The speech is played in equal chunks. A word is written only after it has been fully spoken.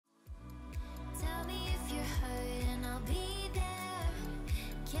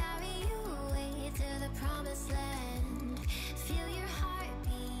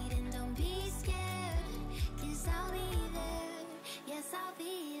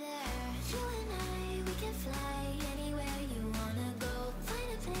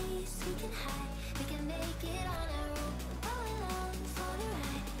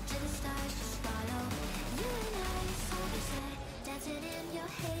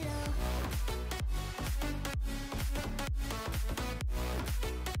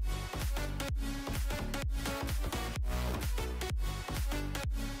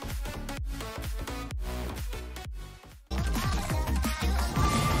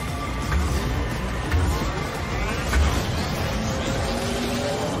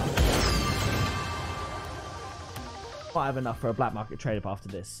might have enough for a black market trade up after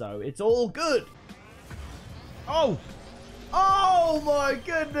this, so it's all good. Oh my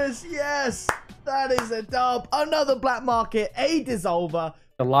goodness, yes, that is a dub. Another black market, a dissolver.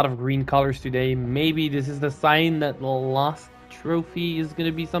 A lot of green colors today. Maybe this is the sign that the lost trophy is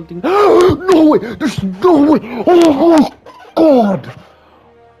gonna be something. No way! There's no way! Oh God!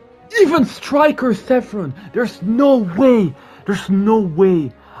 Even Striker Saffron. There's no way. There's no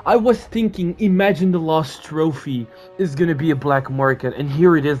way. I was thinking, imagine the lost trophy is gonna be a black market, and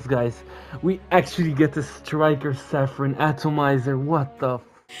here it is, guys. We actually get the Striker Saffron Atomizer. What the f.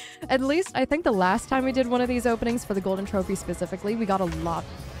 At least, I think the last time we did one of these openings for the Golden Trophy specifically, we got a lot.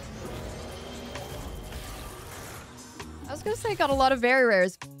 I was gonna say got a lot of very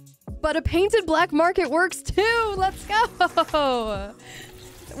rares, but a painted black market works too! Let's go!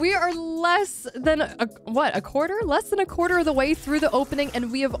 We are less than a quarter? Less than a quarter of the way through the opening,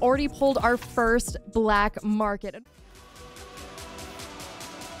 and we have already pulled our first black market.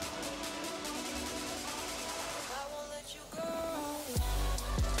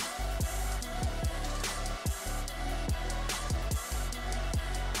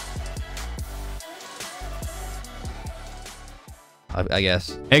 I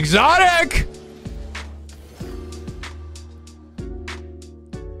guess. Exotic!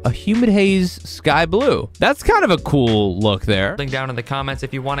 A humid haze sky blue. That's kind of a cool look there. Link down in the comments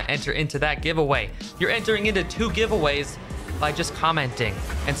if you want to enter into that giveaway. You're entering into 2 giveaways by just commenting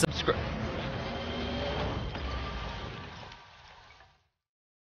and subscribe.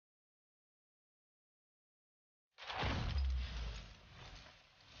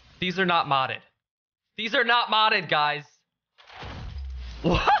 These are not modded. These are not modded, guys.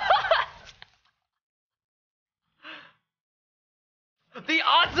 What? The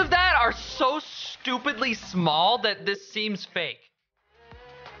odds of that are so stupidly small that this seems fake.